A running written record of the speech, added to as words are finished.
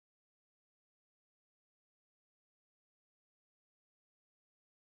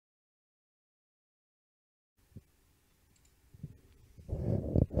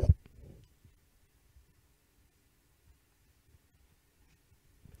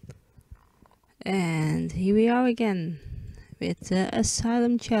And here we are again with the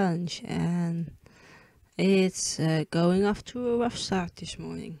asylum challenge, and it's going off to a rough start this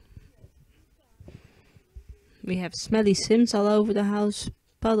morning. We have smelly sims all over the house,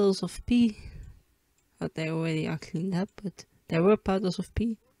 puddles of pee. But they already are cleaned up, but there were puddles of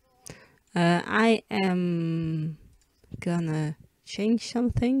pee. I am gonna change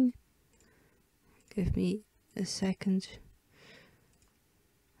something. Give me a second.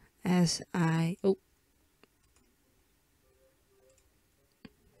 As I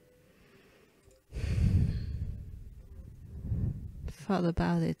thought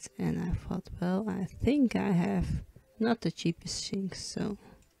about it, and I thought, well, I think I have not the cheapest sinks, so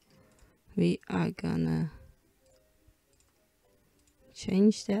we are gonna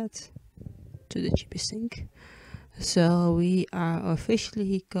change that to the cheapest sink. So we are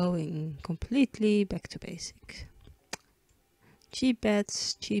officially going completely back to basics. Cheap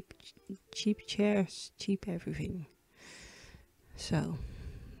beds, cheap chairs, cheap everything. So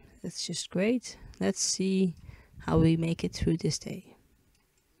that's just great. Let's see how we make it through this day.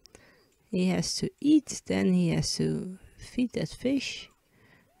 He has to eat, then he has to feed that fish,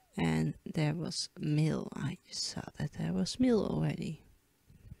 and there was meal. I just saw that there was meal already.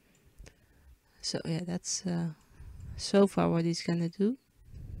 So yeah, that's so far what he's gonna do.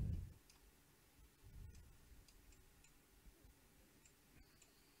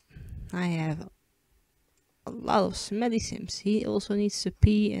 I have a lot of smelly sims. He also needs to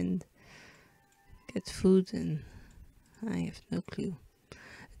pee and get food, and I have no clue.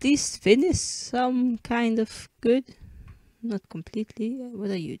 At least Finn is some kind of good. Not completely.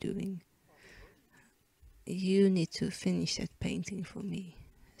 What are you doing? You need to finish that painting for me.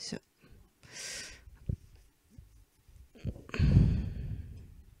 So.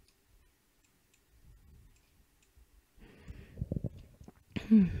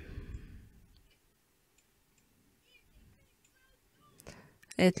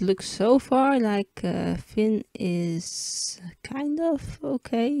 It looks so far like Finn is kind of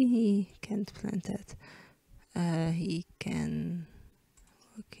okay. He can't plant that. He can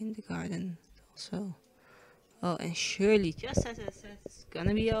work in the garden also. Oh, and Shirley, just as I said, it's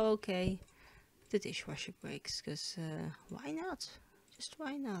gonna be okay. The dishwasher breaks, because why not? Just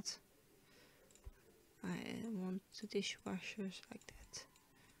why not? I want the dishwashers like that.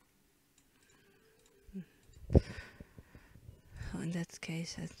 Oh, in that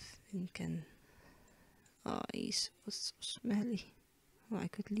case, I think can. Oh, he's so smelly. Well, I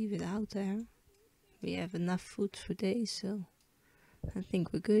could leave it out there. We have enough food for days, so I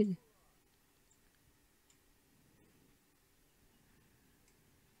think we're good.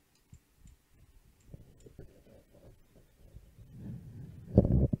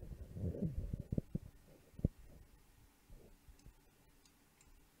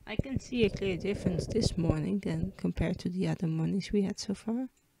 I can see a clear difference this morning than compared to the other mornings we had so far.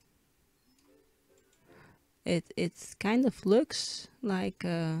 It kind of looks like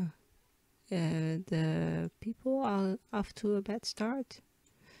the people are off to a bad start.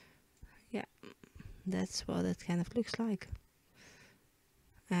 Yeah, that's what it kind of looks like.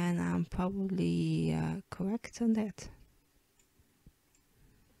 And I'm probably correct on that.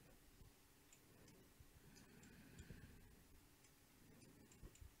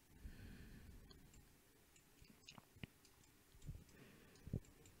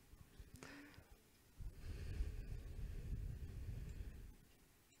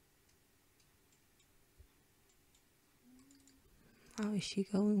 How is she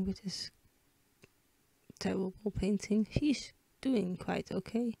going with this terrible painting? She's doing quite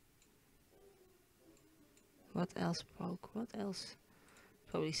okay. What else broke? What else?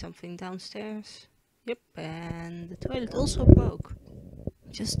 Probably something downstairs. Yep, and the toilet also broke.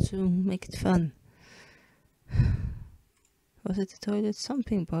 Just to make it fun. Was it the toilet?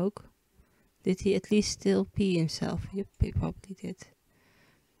 Something broke. Did he at least still pee himself? Yep, he probably did.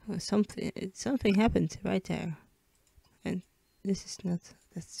 Something happened right there. And this is not,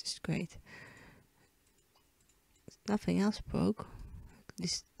 that's just great. Nothing else broke.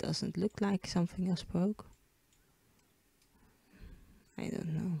 This doesn't look like something else broke. I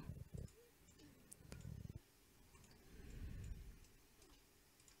don't know.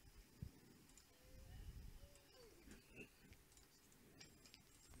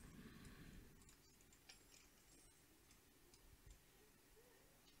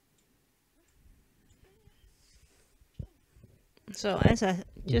 So as I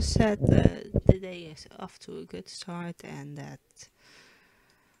just said, the day is off to a good start, and that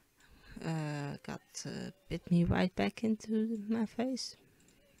bit me right back into my face.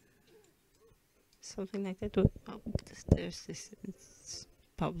 Something like that. Oh, there's this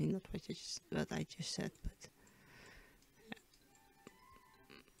probably not what I just said, but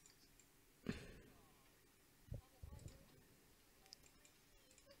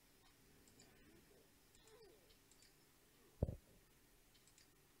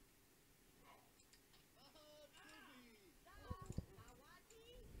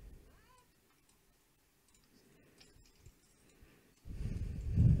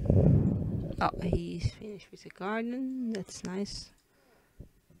oh, he's finished with the garden. That's nice.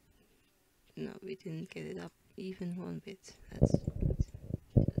 No, we didn't get it up even one bit. That is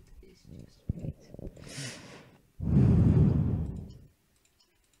just great.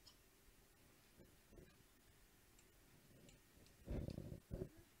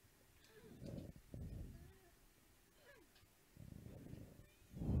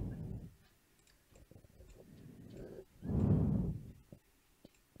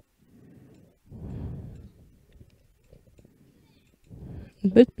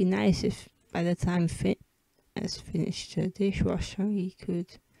 It would be nice if by the time has finished the dishwasher, he could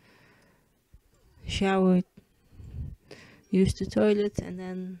shower, use the toilet, and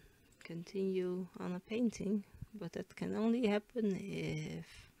then continue on a painting. But that can only happen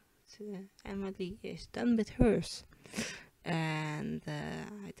if Emily is done with hers. And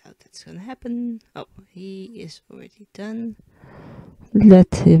I doubt that's gonna happen. Oh, he is already done.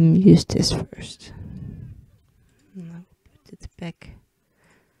 Let him use this first. Now put it back.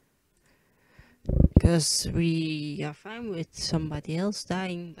 Because we are fine with somebody else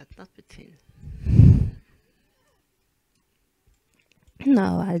dying, but not with Finn.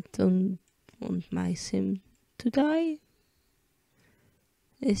 No, I don't want my sim to die.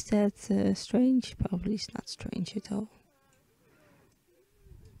 Is that strange? Probably it's not strange at all.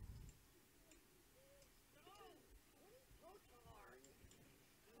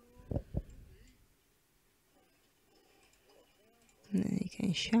 And then he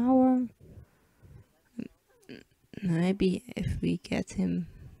can shower. Maybe if we get him,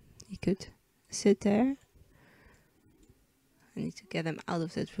 he could sit there. I need to get him out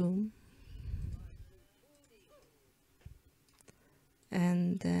of that room.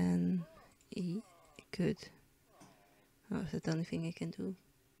 And then he could, oh, is that the only thing he can do?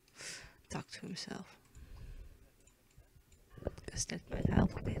 Talk to himself. Because that might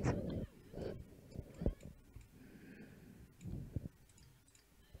help a bit.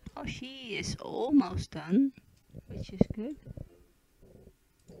 Oh, she is almost done, which is good.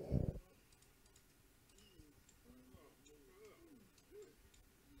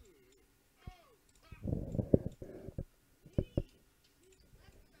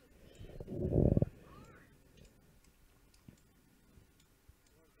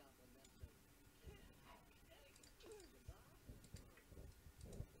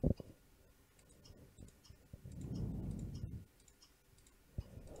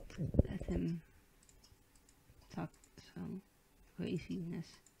 Let him talk some craziness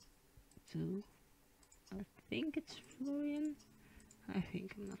to, I think it's Florian. I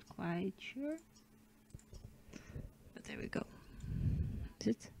think, I'm not quite sure. But there we go. Is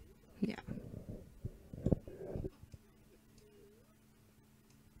it? Yeah.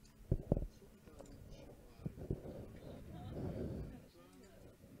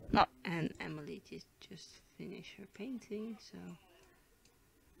 No, and Emily just finished her painting, so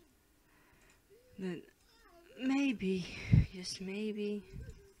then maybe, just maybe,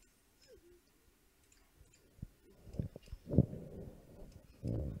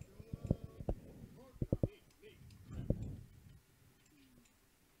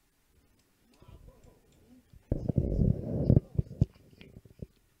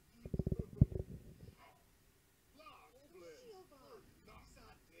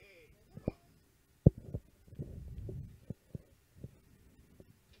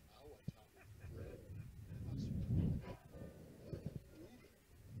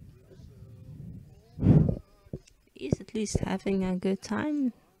 he's at least having a good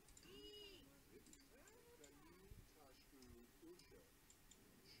time.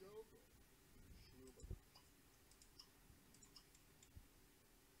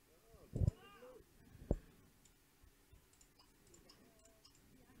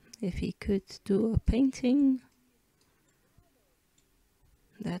 If he could do a painting,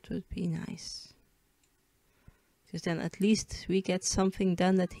 that would be nice. Because then at least we get something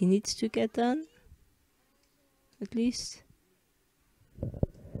done that he needs to get done. At least.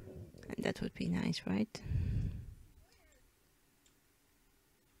 And that would be nice, right?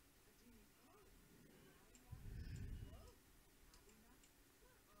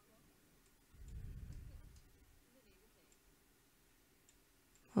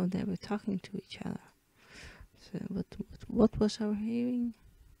 Oh, they were talking to each other. So what was our hearing?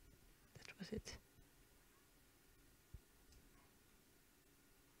 was it?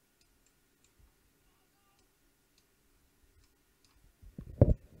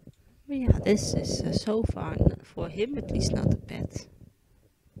 But yeah, this is so far, for him at least, not a bad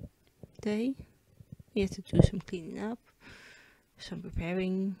day. He had to do some cleaning up, some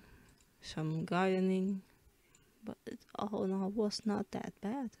preparing, some gardening, but it all in all was not that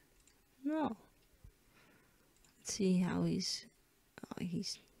bad. No. Let's see how he's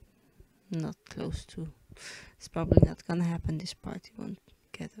not close to. It's probably not gonna happen this part. He won't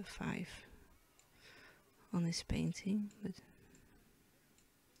get a 5 on his painting, but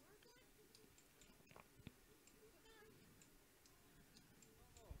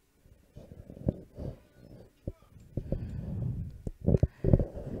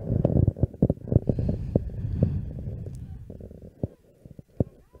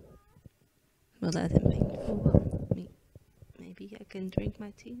we'll let him paint for a while. Maybe I can drink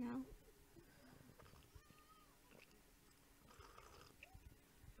my tea now.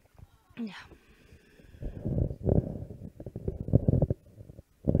 Yeah.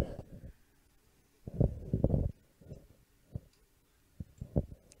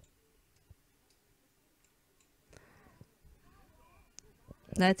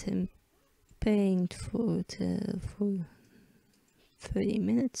 Let him paint for 30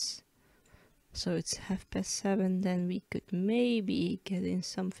 minutes. So it's 7:30, then we could maybe get in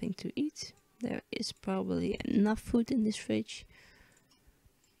something to eat. There is probably enough food in this fridge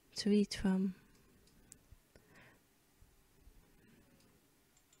to eat from.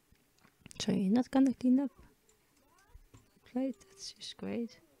 So you're not gonna clean up the plate? That's just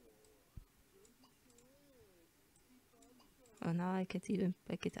great. Oh, now I can't even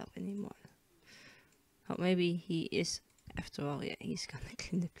pick it up anymore. Oh, maybe he is, after all, yeah, he's gonna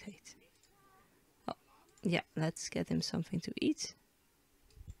clean the plate. Oh, yeah, let's get him something to eat.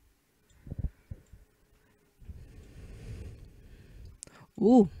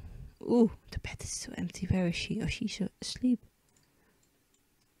 Ooh, the bed is so empty. Where is she? Oh, she's asleep.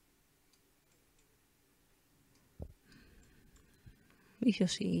 We shall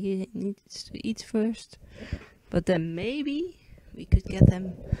see. He needs to eat first. But then maybe we could get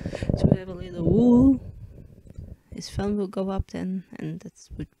him to have a little woo. His phone will go up then, and that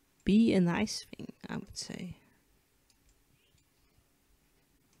would be a nice thing, I would say.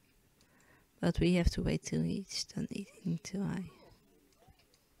 But we have to wait till he's done eating, till I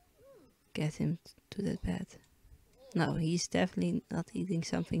get him to that bed. No, he's definitely not eating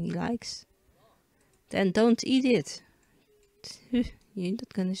something he likes. Then don't eat it. You're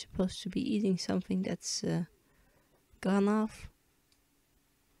not gonna supposed to be eating something that's gone off.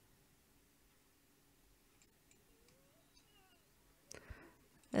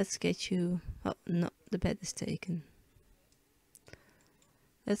 Let's get you. Oh no, the bed is taken.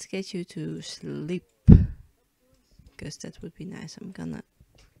 Let's get you to sleep, because that would be nice. I'm gonna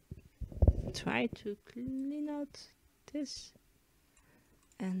try to clean out this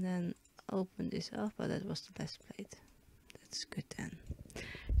and then open this up. But that was the last plate. That's good then.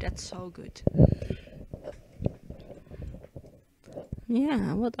 That's so good.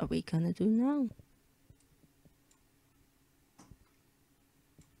 Yeah, what are we gonna do now?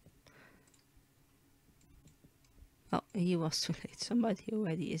 Oh, he was too late. Somebody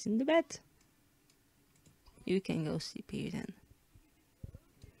already is in the bed. You can go sleep here then.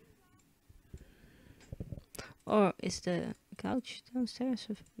 Or is the couch downstairs?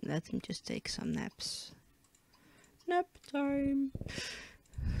 Let him just take some naps. Nap time.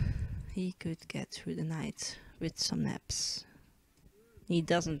 He could get through the night with some naps. He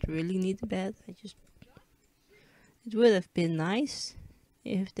doesn't really need a bed. It would have been nice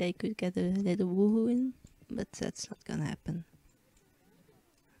if they could get a little woohoo in, but that's not gonna happen.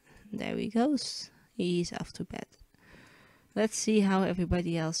 There he goes. He's off to bed. Let's see how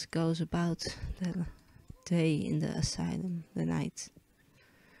everybody else goes about the day in the asylum, the night.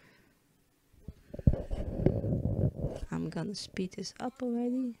 I'm gonna speed this up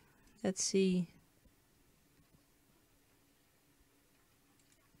already. Let's see.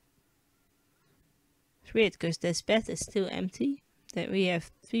 It's weird because this bed is still empty. That we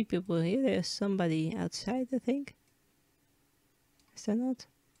have 3 people here. There's somebody outside, I think. Is there not?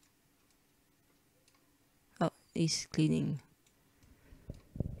 Oh, he's cleaning.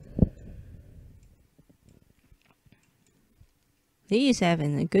 He is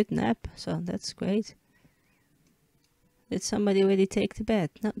having a good nap, so that's great. Did somebody already take the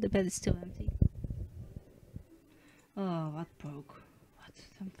bed? No, the bed is still empty. Oh, what broke? What?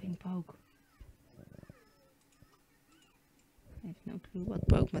 Something broke. I have no clue what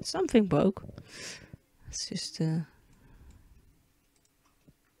broke, but something broke. It's just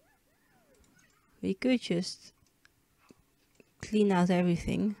We could just clean out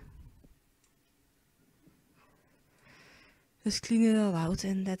everything. Just clean it all out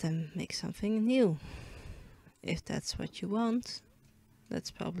and let them make something new. If that's what you want, that's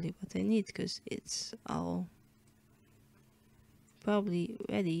probably what they need, because it's all probably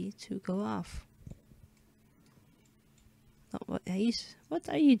ready to go off. What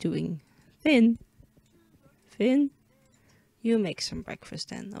are you doing? Finn, you make some breakfast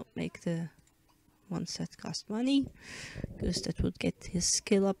then. I'll make the ones that cost money, because that would get his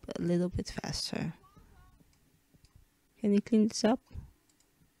skill up a little bit faster. Can you clean this up?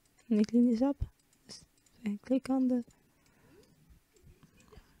 Can you clean this up? Just click on the...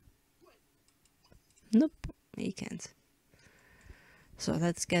 Nope, he can't. So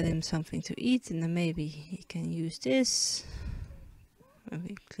let's get him something to eat, and then maybe he can use this.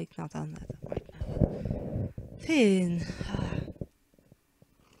 We click not on that right now. Finn.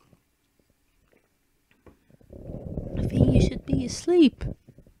 I think you should be asleep.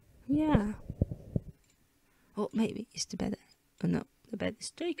 Yeah. Oh, maybe it's the bed. Oh no, the bed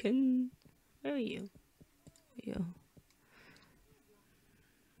is taken. Where are you? Where are you?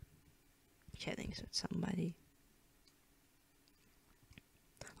 Chatting with somebody.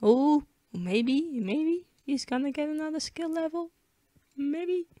 Oh, maybe he's gonna get another skill level.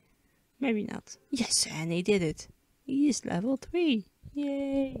 Maybe not. Yes, and he did it. He is level 3.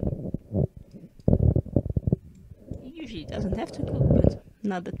 Yay! He usually doesn't have to cook, but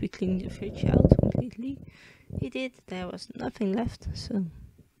now that we cleaned the fridge out completely, he did. There was nothing left, so...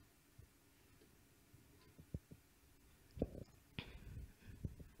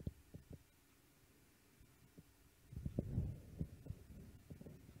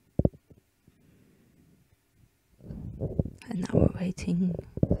 And now we're waiting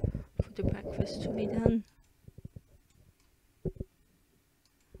for the breakfast to be done.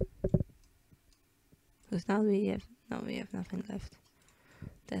 Because now we have nothing left.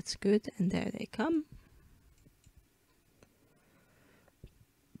 That's good, and there they come.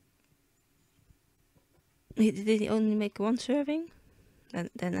 Did he only make one serving?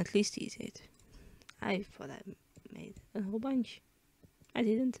 Then at least eat it. I thought I made a whole bunch. I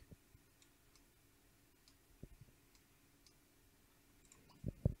didn't.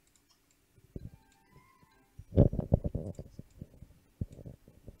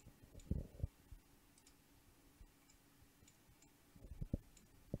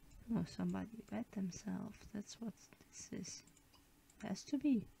 Oh, somebody wet themselves. That's what this is. Has to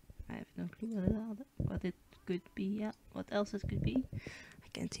be. I have no clue what it could be. Yeah, what else it could be. I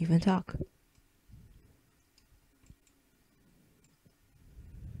can't even talk.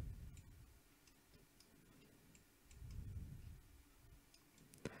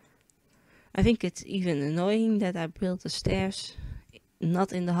 I think it's even annoying that I built the stairs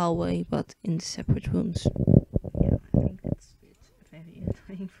not in the hallway but in the separate rooms. Yeah, I think that's very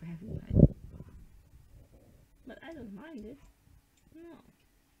annoying for everybody. But I don't mind it. No.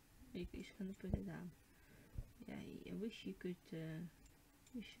 Maybe he's gonna put it down. Yeah, I wish you could I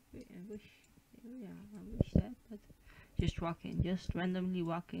wish that, but just walk in, just randomly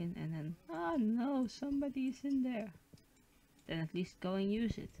walk in and then, oh no, somebody's in there. Then at least go and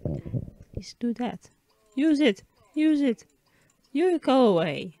use it. At least do that. Use it! Use it! You go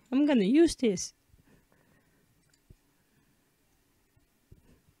away. I'm gonna use this.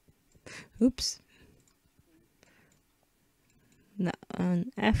 Oops. Now,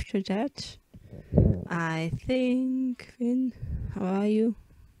 and after that, I think Finn, how are you?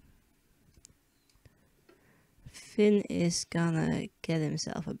 Finn is gonna get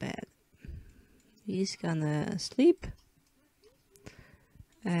himself a bed. He's gonna sleep.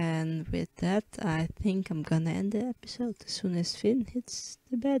 And with that, I think I'm gonna end the episode as soon as Finn hits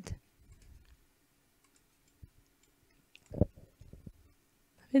the bed.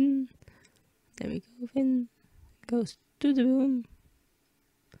 Finn, there we go. Finn goes to the room.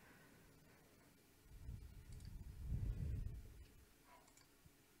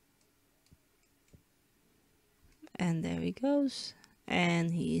 And there he goes.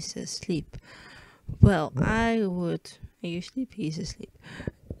 And he's asleep. Well, I would... Are you asleep? He's asleep.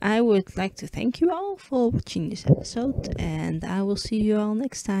 I would like to thank you all for watching this episode. And I will see you all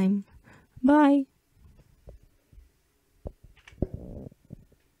next time. Bye!